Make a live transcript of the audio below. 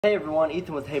Hey everyone,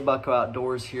 Ethan with Hey Bucko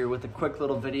Outdoors here with a quick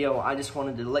little video. I just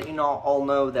wanted to let you all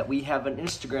know that we have an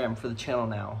Instagram for the channel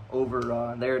now.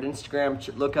 Over there at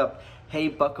Instagram, look up Hey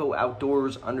Bucko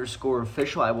Outdoors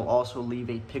 _official. I will also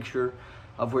leave a picture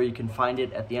of where you can find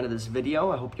it at the end of this video.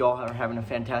 I hope you all are having a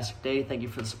fantastic day. Thank you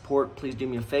for the support. Please do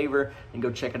me a favor and go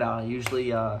check it out. I usually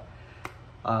do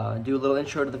a little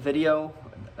intro to the video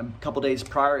a couple days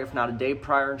prior, if not a day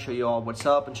prior, and show you all what's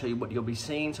up and show you what you'll be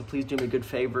seeing. So please do me a good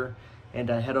favor and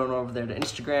head on over there to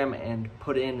Instagram and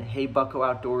put in Hey Bucko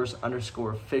Outdoors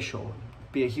 _official.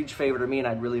 Be a huge favor to me and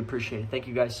I'd really appreciate it. Thank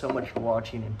you guys so much for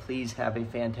watching and please have a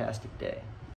fantastic day.